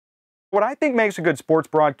What I think makes a good sports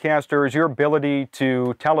broadcaster is your ability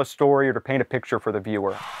to tell a story or to paint a picture for the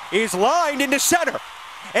viewer. Is lined into center,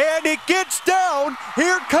 and it gets down.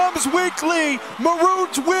 Here comes Weekly.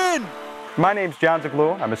 Maroons win. My name's Jon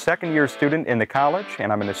Zaghloul. I'm a second-year student in the college,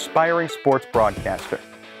 and I'm an aspiring sports broadcaster.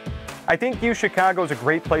 I think UChicago is a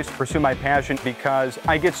great place to pursue my passion because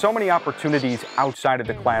I get so many opportunities outside of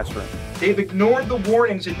the classroom. They've ignored the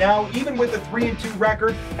warnings, and now, even with a 3-2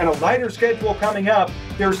 record and a lighter schedule coming up,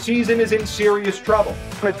 their season is in serious trouble.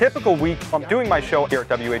 On a typical week, I'm doing my show here at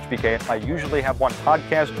WHPK. I usually have one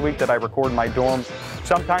podcast a week that I record in my dorm.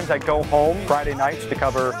 Sometimes I go home Friday nights to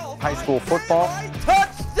cover high school football.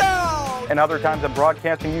 Touchdown! And other times I'm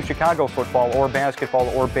broadcasting UChicago football or basketball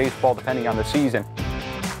or baseball, depending on the season.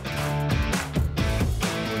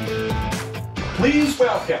 Please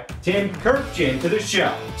welcome Tim Kirkchin to the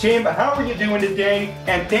show. Tim, how are you doing today?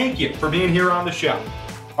 And thank you for being here on the show.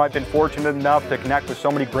 I've been fortunate enough to connect with so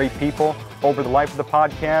many great people over the life of the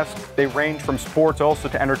podcast. They range from sports also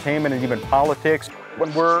to entertainment and even politics.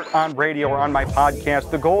 When we're on radio or on my podcast,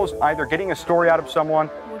 the goal is either getting a story out of someone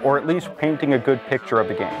or at least painting a good picture of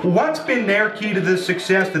the game. What's been their key to the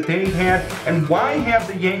success that they've had, and why have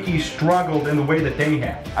the Yankees struggled in the way that they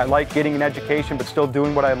have? I like getting an education but still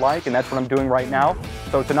doing what I like, and that's what I'm doing right now.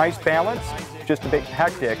 So it's a nice balance, just a bit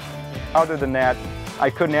hectic. Other than that, I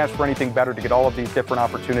couldn't ask for anything better to get all of these different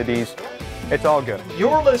opportunities. It's all good.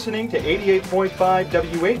 You're listening to 88.5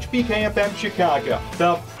 WHPK FM Chicago,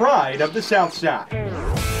 the pride of the South Side.